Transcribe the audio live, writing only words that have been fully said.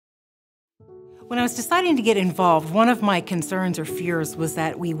When I was deciding to get involved, one of my concerns or fears was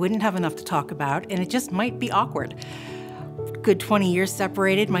that we wouldn't have enough to talk about and it just might be awkward. Good 20 years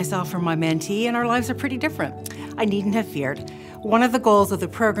separated myself from my mentee, and our lives are pretty different. I needn't have feared. One of the goals of the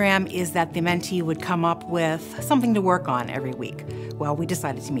program is that the mentee would come up with something to work on every week. Well, we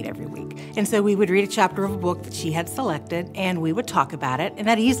decided to meet every week. And so we would read a chapter of a book that she had selected, and we would talk about it, and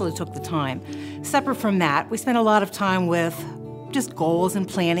that easily took the time. Separate from that, we spent a lot of time with just goals and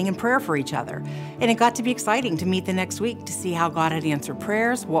planning and prayer for each other. And it got to be exciting to meet the next week to see how God had answered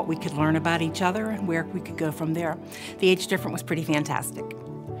prayers, what we could learn about each other, and where we could go from there. The age difference was pretty fantastic.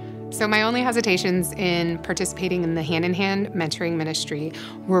 So my only hesitations in participating in the hand-in-hand mentoring ministry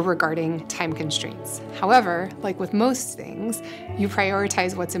were regarding time constraints. However, like with most things, you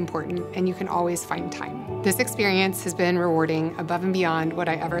prioritize what's important and you can always find time. This experience has been rewarding above and beyond what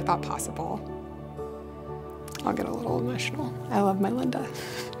I ever thought possible. I'll get a little emotional. I love my Linda.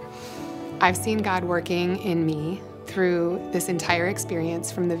 I've seen God working in me through this entire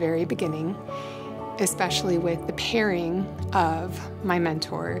experience from the very beginning, especially with the pairing of my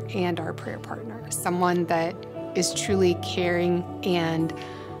mentor and our prayer partner, someone that is truly caring and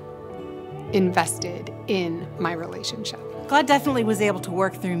invested in my relationship. God definitely was able to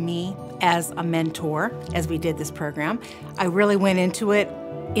work through me as a mentor as we did this program. I really went into it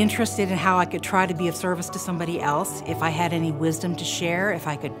interested in how I could try to be of service to somebody else, if I had any wisdom to share, if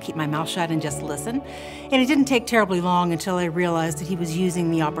I could keep my mouth shut and just listen. And it didn't take terribly long until I realized that he was using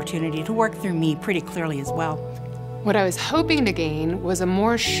the opportunity to work through me pretty clearly as well. What I was hoping to gain was a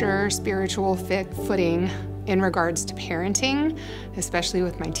more sure spiritual footing in regards to parenting, especially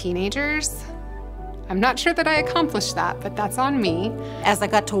with my teenagers. I'm not sure that I accomplished that, but that's on me. As I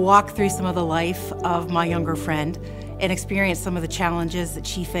got to walk through some of the life of my younger friend and experience some of the challenges that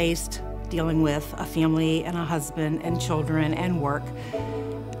she faced dealing with a family and a husband and children and work,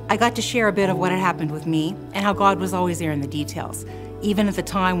 I got to share a bit of what had happened with me and how God was always there in the details. Even at the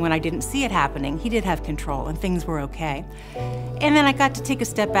time when I didn't see it happening, he did have control and things were okay. And then I got to take a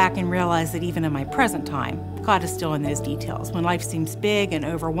step back and realize that even in my present time, God is still in those details. When life seems big and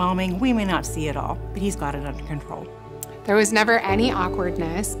overwhelming, we may not see it all, but he's got it under control. There was never any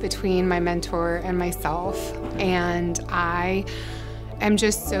awkwardness between my mentor and myself, and I am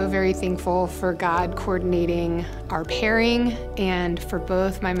just so very thankful for God coordinating our pairing and for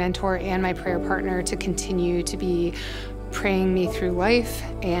both my mentor and my prayer partner to continue to be praying me through life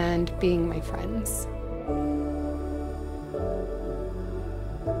and being my friends.